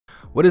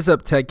What is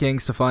up, Tech Gang?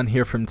 Stefan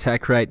here from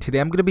TechRight. Today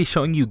I'm going to be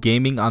showing you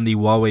gaming on the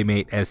Huawei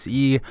Mate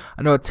SE.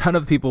 I know a ton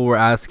of people were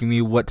asking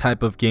me what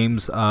type of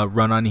games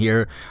run on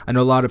here. I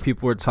know a lot of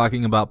people were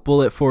talking about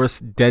Bullet Force,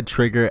 Dead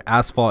Trigger,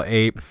 Asphalt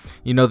 8,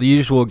 you know, the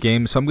usual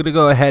games. So I'm going to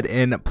go ahead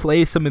and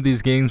play some of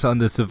these games on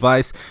this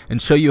device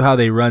and show you how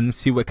they run,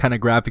 see what kind of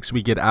graphics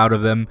we get out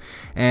of them,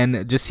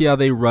 and just see how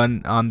they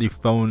run on the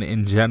phone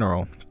in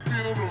general.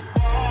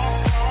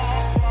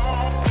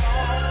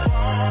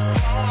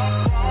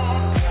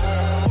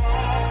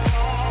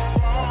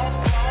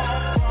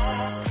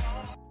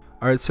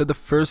 Alright, so the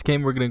first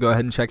game we're going to go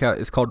ahead and check out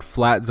is called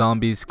Flat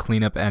Zombies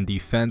Cleanup and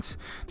Defense.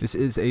 This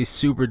is a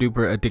super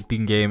duper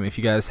addicting game. If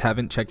you guys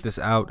haven't checked this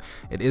out,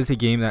 it is a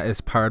game that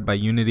is powered by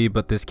Unity,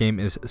 but this game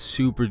is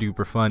super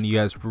duper fun. You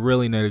guys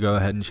really need to go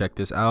ahead and check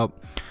this out.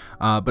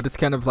 But it's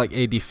kind of like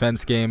a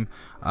defense game.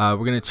 We're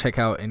going to check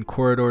out in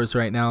corridors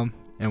right now,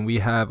 and we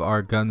have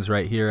our guns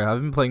right here.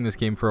 I've been playing this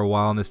game for a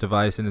while on this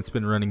device, and it's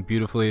been running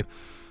beautifully.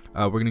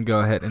 We're going to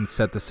go ahead and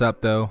set this up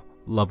though.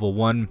 Level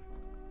 1.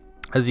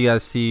 As you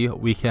guys see,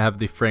 we can have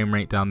the frame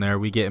rate down there.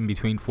 We get in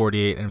between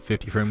 48 and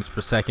 50 frames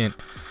per second.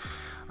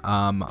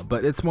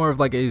 But it's more of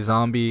like a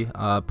zombie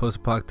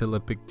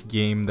post-apocalyptic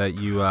game that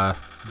you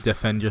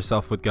defend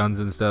yourself with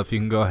guns and stuff. You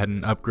can go ahead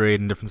and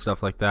upgrade and different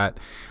stuff like that.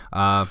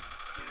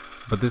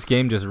 But this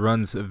game just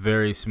runs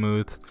very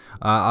smooth.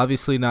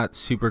 Obviously not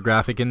super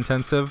graphic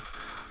intensive,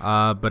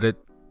 but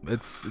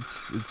it's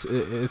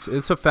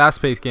a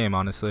fast-paced game,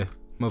 honestly.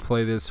 I'm gonna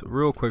play this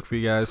real quick for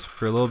you guys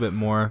for a little bit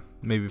more,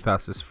 maybe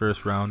past this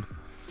first round.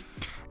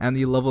 And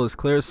the level is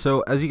clear.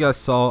 So as you guys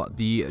saw,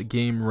 the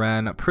game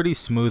ran pretty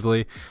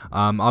smoothly.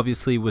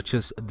 Obviously with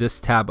just this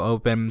tab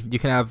open, you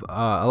can have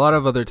a lot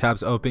of other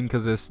tabs open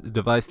because this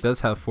device does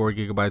have 4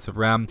 GB of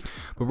RAM.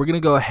 But we're gonna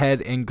go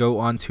ahead and go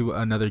on to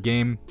another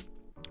game.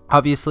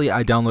 Obviously,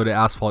 I downloaded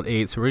Asphalt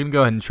 8, so we're going to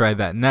go ahead and try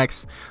that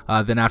next.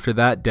 Then after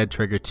that, Dead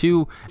Trigger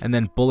 2, and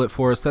then Bullet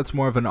Force. That's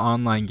more of an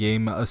online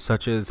game,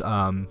 such as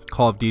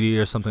Call of Duty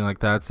or something like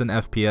that. It's an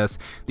FPS.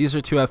 These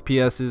are 2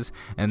 FPSs,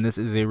 and this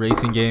is a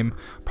racing game.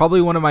 Probably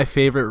one of my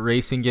favorite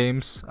racing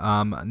games,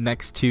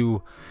 next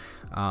to...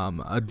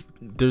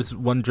 there's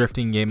one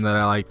drifting game that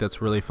I like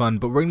that's really fun.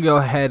 But we're going to go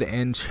ahead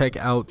and check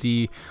out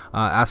the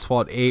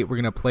Asphalt 8. We're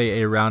going to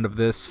play a round of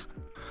this.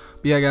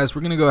 But yeah, guys, we're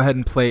going to go ahead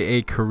and play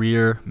a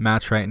career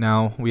match right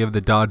now. We have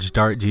the Dodge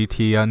Dart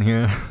GT on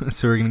here.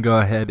 So we're going to go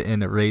ahead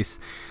and race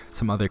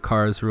some other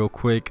cars real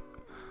quick.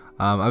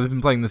 I've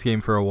been playing this game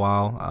for a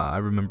while. I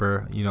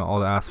remember, you know, all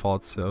the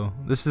asphalts. So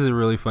this is a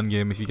really fun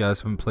game. If you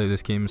guys haven't played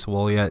this game so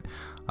well yet,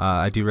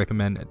 I do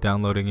recommend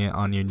downloading it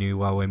on your new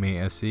Huawei Mate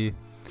SE.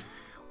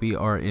 We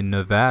are in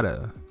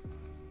Nevada.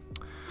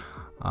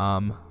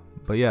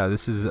 But yeah,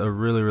 this is a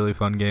really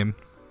fun game.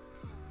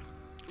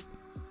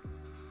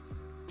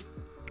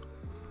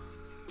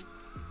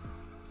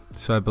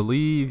 So I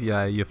believe,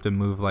 yeah, you have to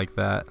move like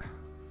that.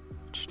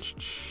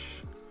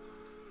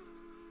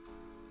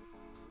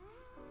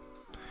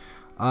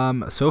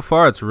 So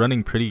far it's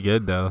running pretty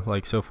good though.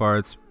 Like so far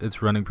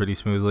it's running pretty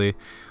smoothly.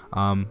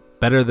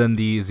 Better than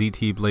the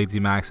ZT Blade Z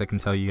Max, I can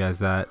tell you guys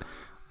that.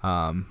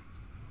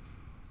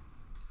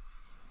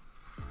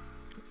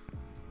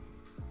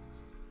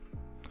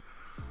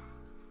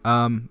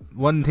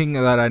 One thing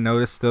that I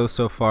noticed though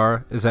so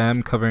far is I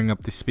am covering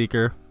up the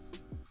speaker.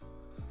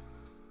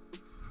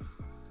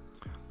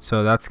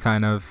 So that's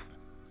kind of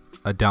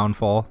a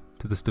downfall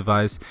to this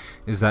device,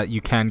 is that you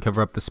can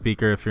cover up the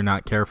speaker if you're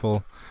not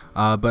careful.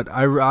 But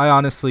I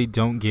honestly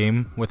don't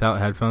game without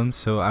headphones,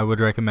 so I would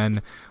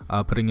recommend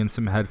putting in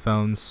some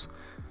headphones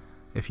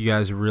if you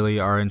guys really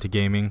are into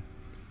gaming.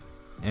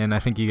 And I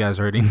think you guys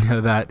already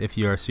know that if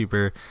you are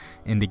super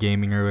into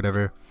gaming or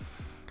whatever.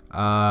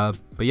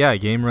 But yeah,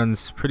 game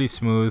runs pretty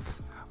smooth.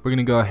 We're going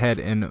to go ahead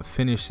and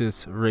finish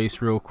this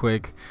race real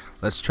quick.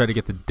 Let's try to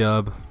get the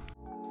dub.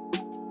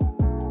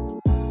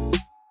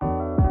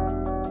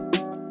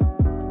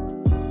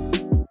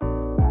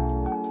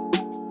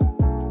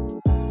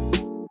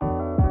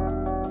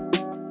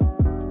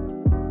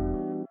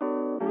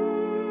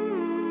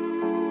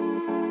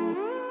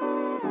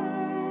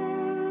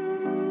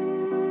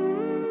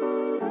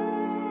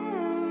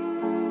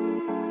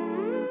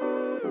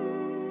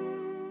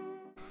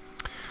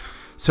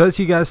 So as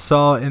you guys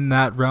saw in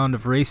that round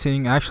of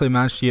racing, I actually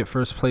managed to get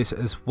first place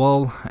as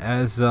well.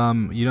 As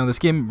you know, this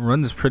game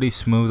runs pretty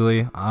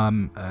smoothly.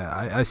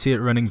 I see it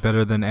running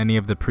better than any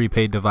of the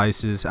prepaid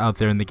devices out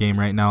there in the game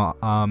right now,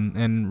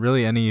 and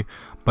really any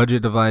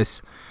budget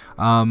device.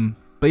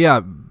 But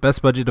yeah,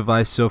 best budget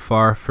device so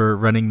far for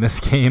running this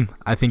game.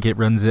 I think it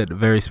runs it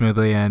very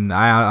smoothly, and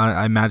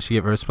I managed to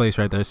get first place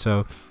right there.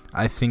 So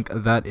I think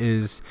that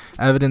is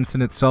evidence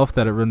in itself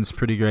that it runs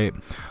pretty great.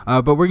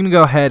 But we're going to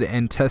go ahead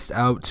and test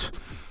out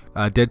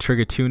Dead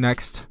Trigger 2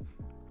 next.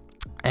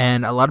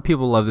 And a lot of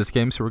people love this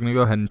game, so we're going to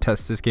go ahead and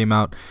test this game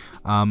out.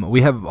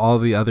 We have all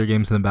the other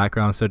games in the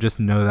background, so just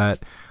know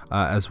that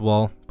as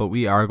well. But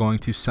we are going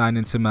to sign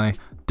into my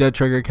Dead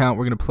Trigger account.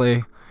 We're going to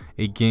play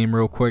a game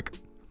real quick,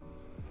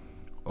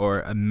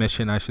 or a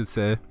mission I should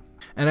say.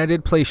 And I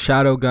did play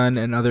Shadowgun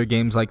and other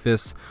games like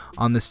this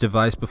on this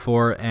device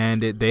before,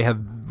 and they have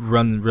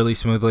run really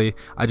smoothly.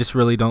 I just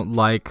really don't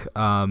like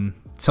some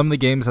of the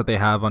games that they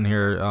have on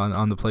here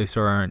on the Play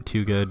Store aren't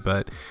too good,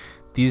 but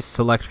these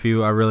select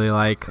few I really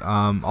like.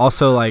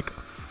 Also like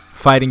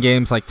fighting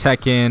games like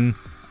Tekken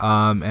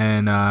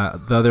and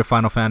the other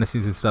Final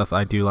Fantasies and stuff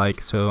I do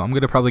like. So I'm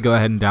gonna probably go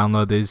ahead and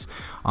download these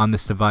on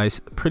this device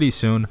pretty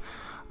soon.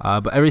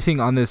 But everything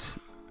on this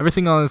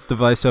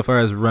device so far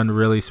has run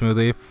really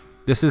smoothly.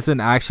 This is an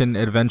action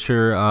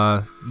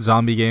adventure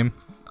zombie game.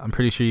 I'm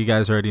pretty sure you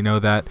guys already know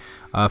that.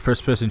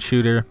 First person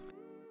shooter.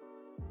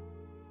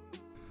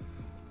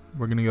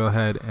 We're gonna go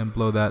ahead and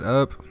blow that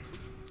up.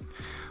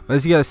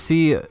 As you guys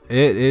see, it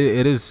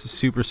is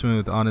super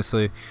smooth,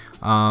 honestly.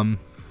 I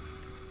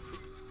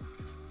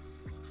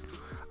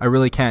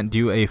really can't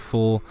do a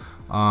full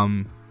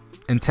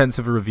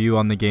intensive review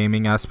on the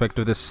gaming aspect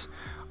of this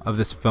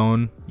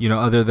phone, you know,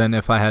 other than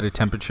if I had a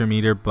temperature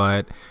meter,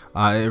 but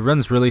it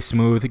runs really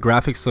smooth. The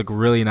graphics look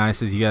really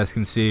nice, as you guys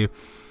can see.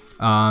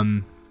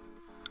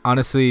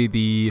 Honestly,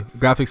 the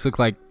graphics look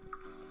like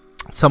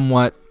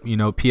somewhat, you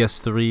know,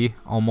 PS3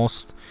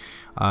 almost.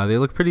 They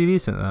look pretty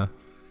decent though.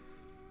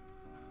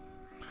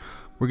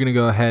 We're gonna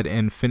go ahead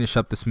and finish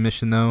up this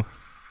mission though.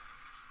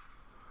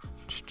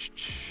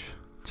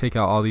 Take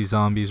out all these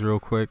zombies real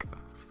quick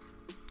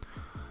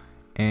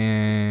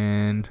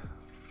and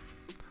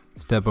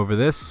step over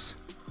this,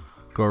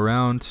 go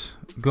around,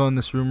 go in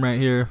this room right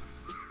here,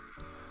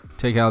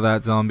 take out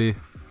that zombie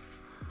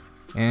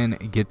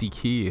and get the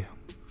key.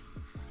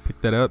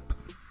 Pick that up,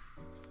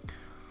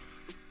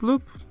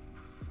 bloop,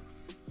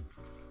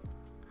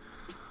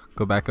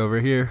 go back over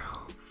here,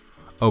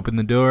 open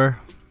the door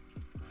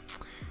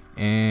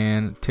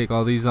and take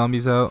all these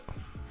zombies out.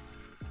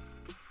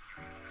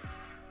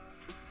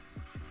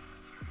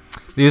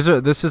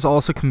 This is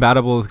also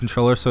compatible with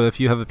controller, so if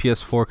you have a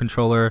PS4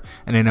 controller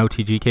and an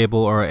OTG cable,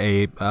 or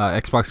a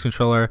Xbox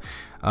controller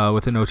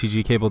with an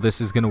OTG cable, this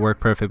is going to work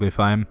perfectly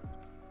fine.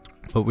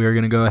 But we are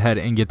going to go ahead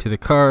and get to the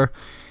car,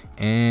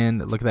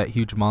 and look at that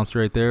huge monster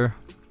right there.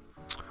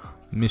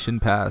 Mission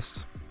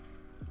passed.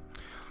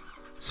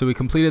 So we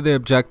completed the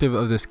objective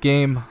of this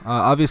game.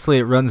 Obviously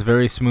it runs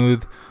very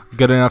smooth,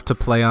 good enough to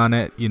play on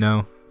it, you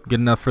know, good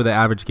enough for the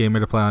average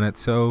gamer to play on it,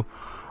 so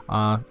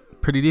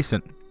pretty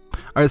decent.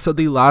 Alright, so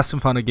the last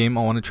and final game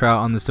I want to try out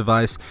on this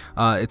device,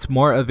 it's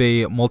more of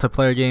a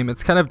multiplayer game.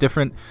 It's kind of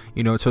different,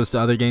 you know, to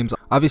other games.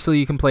 Obviously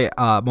you can play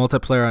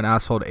multiplayer on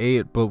Asphalt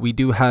 8, but we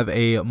do have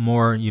a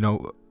more, you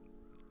know,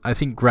 I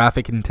think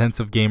graphic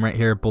intensive game right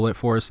here, Bullet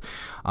Force.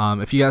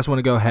 If you guys want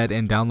to go ahead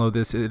and download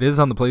this, it is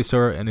on the Play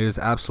Store and it is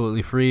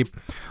absolutely free.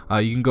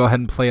 You can go ahead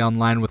and play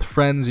online with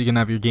friends. You can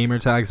have your gamer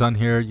tags on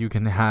here. You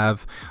can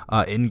have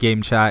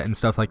in-game chat and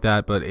stuff like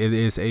that, but it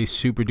is a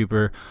super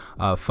duper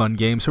fun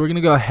game. So we're going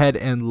to go ahead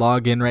and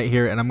log in right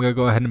here, and I'm going to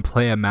go ahead and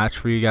play a match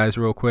for you guys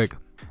real quick.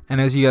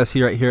 And as you guys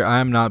see right here, I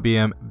am not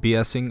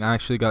BSing. I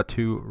actually got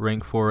to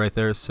rank 4 right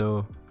there,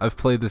 so I've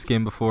played this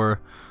game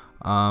before.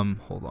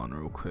 Hold on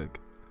real quick.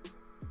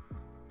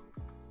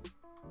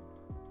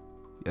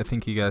 I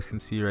think you guys can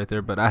see right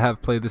there, but I have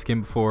played this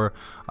game before.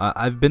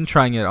 I've been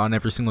trying it on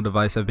every single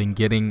device I've been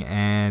getting,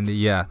 and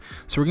yeah,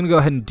 so we're gonna go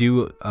ahead and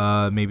do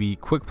maybe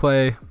quick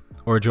play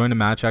or join a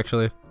match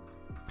actually.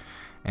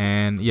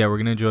 And yeah, we're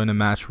gonna join a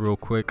match real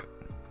quick.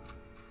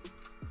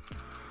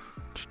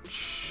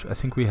 I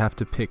think we have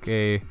to pick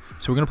a,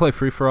 so we're gonna play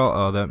free for all.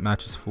 Oh, that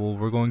match is full.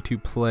 We're going to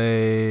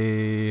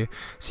play,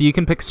 so you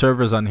can pick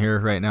servers on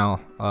here right now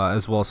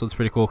as well, so it's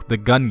pretty cool. The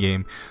gun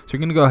game, so we're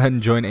gonna go ahead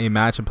and join a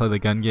match and play the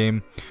gun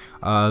game.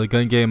 The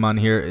gun game on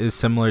here is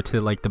similar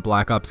to like the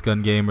Black Ops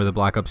gun game or the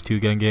Black Ops 2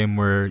 gun game,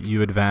 where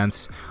you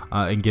advance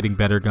in getting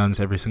better guns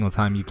every single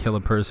time you kill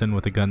a person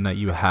with a gun that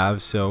you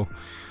have. So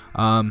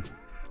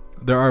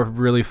there are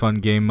really fun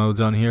game modes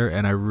on here,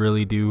 and I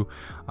really do,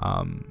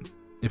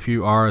 if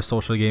you are a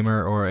social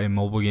gamer or a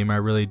mobile gamer, I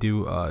really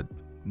do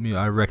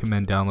I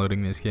recommend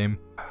downloading this game.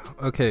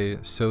 Okay,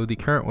 so the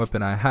current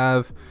weapon I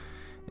have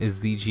is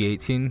the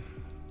G18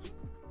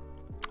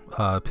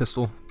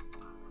 pistol.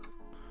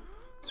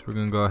 So we're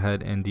gonna go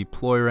ahead and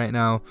deploy right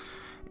now,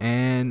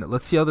 and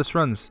let's see how this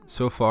runs.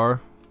 So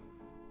far,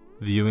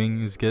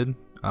 viewing is good,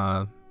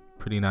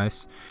 pretty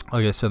nice.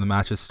 Okay, so the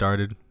match has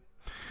started.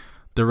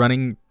 The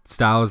running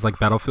style is like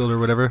Battlefield or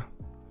whatever.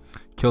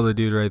 Kill the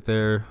dude right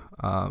there.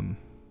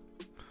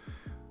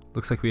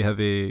 Looks like we have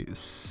a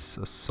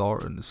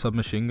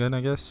submachine gun,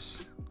 I guess.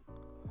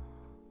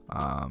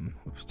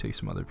 Let's take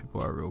some other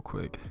people out real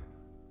quick.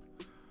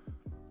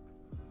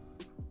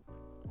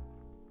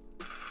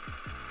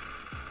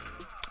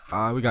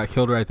 We got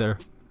killed right there.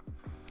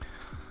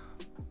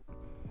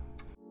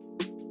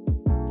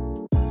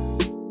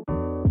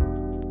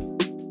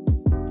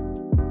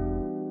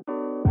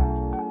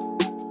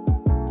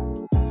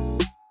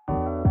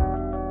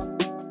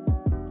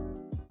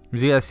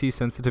 As you guys see,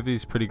 sensitivity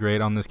is pretty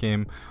great on this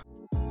game.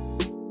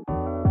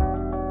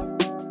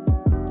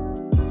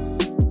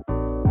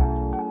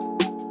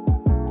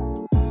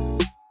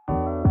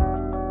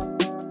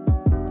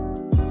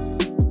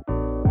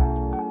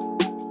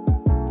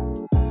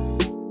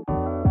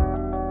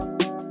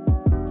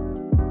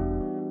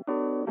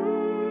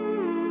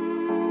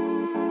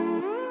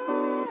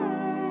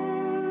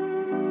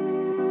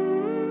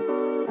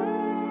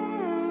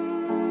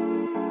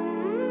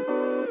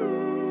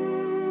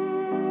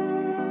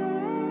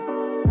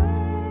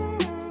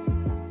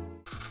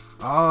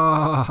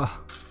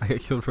 Oh, I got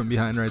killed from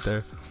behind right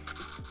there.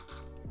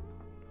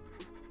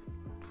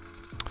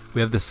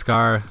 We have the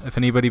scar. If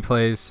anybody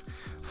plays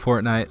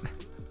Fortnite,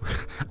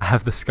 I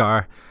have the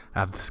scar. I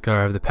have the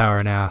scar of the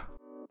power now.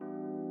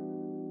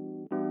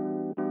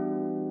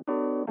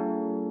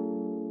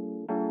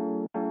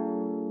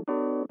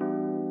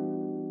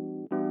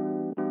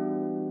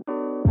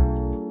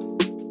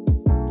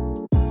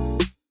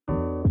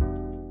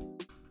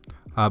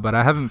 But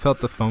I haven't felt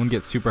the phone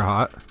get super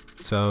hot,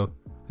 so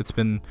it's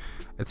been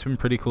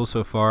pretty cool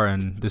so far.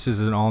 And this is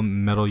an all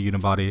metal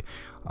unibody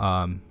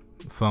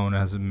phone. It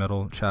has a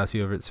metal chassis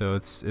over it, so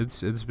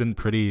it's been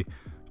pretty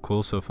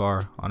cool so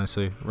far,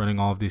 honestly, running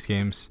all of these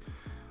games.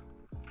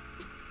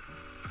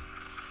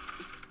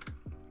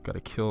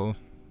 Gotta kill.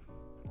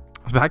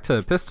 Back to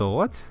the pistol.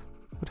 What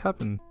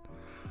happened?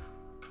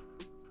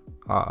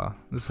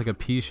 This is like a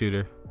pea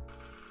shooter.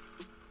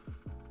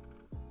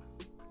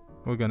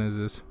 What gun is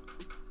this?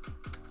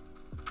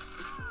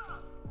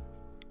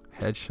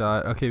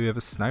 Headshot. Okay, we have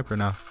a sniper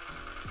now.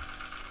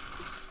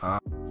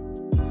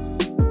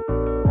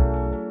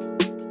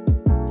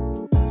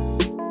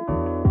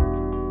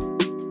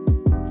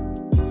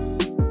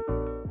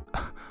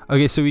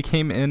 Okay, so we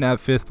came in at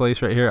 5th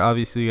place right here.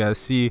 Obviously, you guys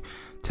see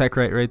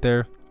TechRight right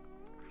there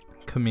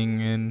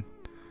coming in.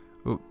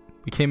 Ooh,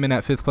 we came in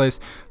at 5th place,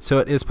 so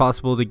it is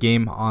possible to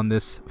game on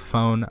this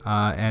phone,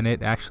 and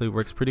it actually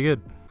works pretty good.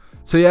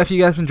 So yeah, if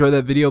you guys enjoyed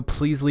that video,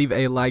 please leave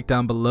a like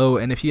down below,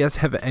 and if you guys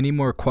have any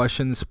more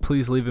questions,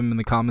 please leave them in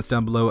the comments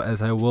down below,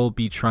 as I will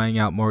be trying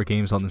out more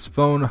games on this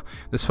phone.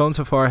 This phone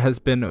so far has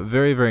been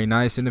very, very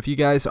nice, and if you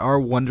guys are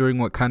wondering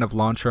what kind of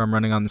launcher I'm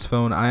running on this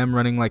phone, I am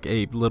running like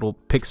a little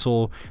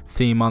pixel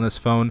theme on this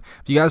phone.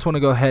 If you guys want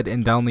to go ahead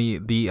and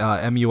download the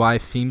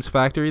MUI Themes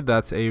Factory,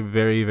 that's a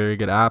very, very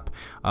good app.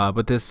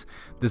 But this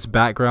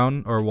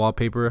background, or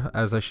wallpaper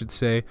as I should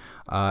say,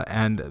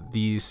 and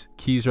these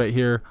keys right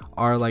here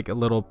are like a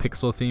little pixel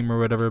theme or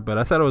whatever, but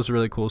I thought it was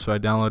really cool, so I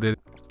downloaded it.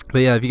 But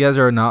yeah, if you guys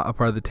are not a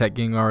part of the tech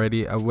gang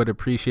already, I would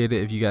appreciate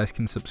it if you guys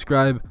can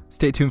subscribe.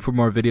 Stay tuned for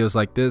more videos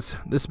like this.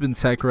 This has been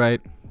TechRight.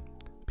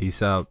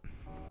 Peace out.